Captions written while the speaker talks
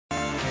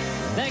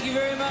Thank you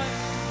very much.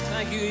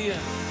 Thank you, Ian.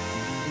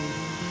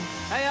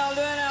 How y'all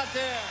doing out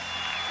there?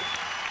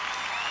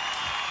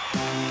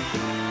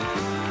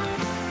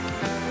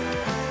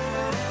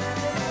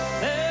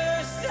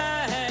 There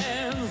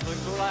stands the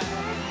glass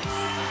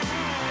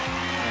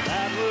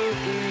that will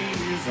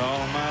ease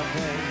all my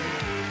pain,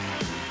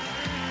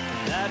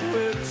 that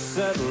will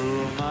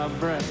settle my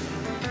brain.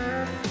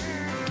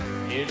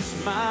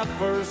 It's my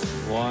first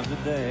one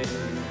today.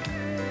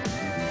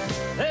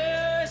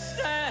 There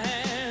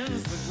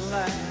stands the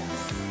glass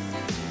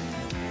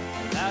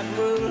that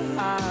will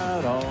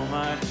hide all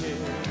my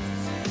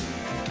tears,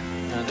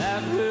 and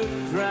that will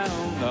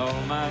drown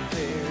all my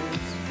fears.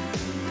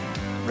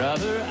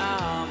 Brother,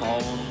 I'm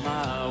on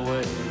my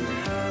way.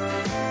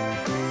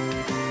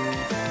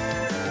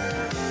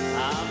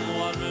 I'm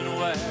wondering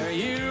where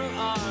you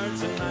are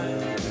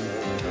tonight.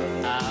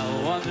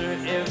 I wonder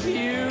if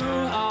you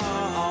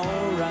are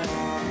alright.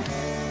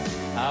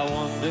 I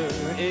wonder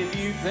if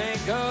you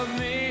think of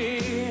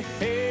me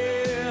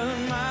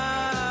in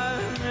my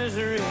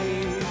misery.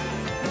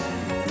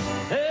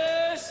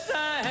 There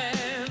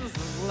stands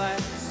the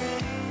glass,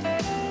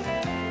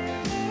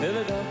 fill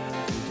it up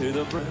to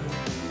the brim,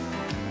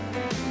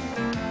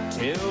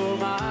 till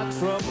my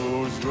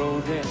troubles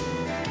grow dim.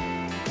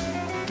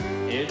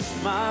 It's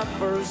my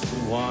first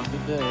one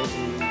today.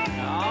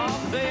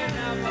 Oh, baby,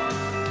 now,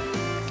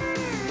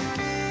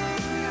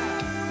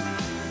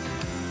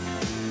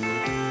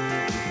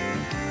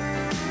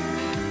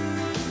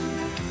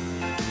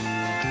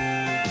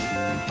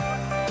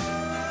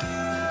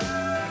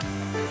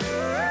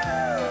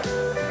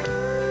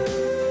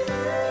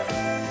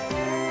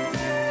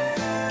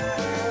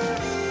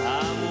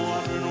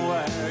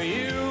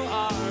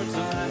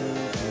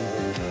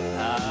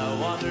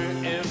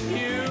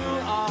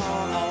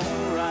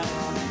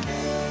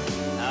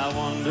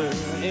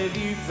 if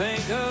you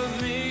think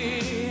of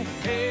me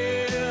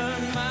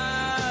in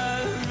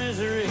my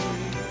misery.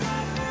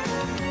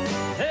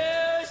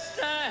 There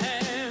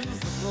stands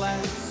the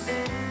glass,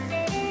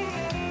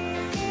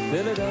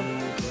 fill it up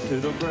to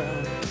the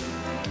brim,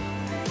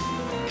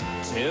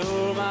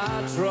 till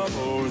my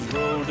troubles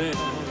grow dim.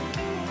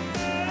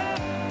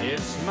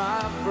 It's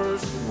my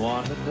first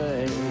one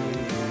today.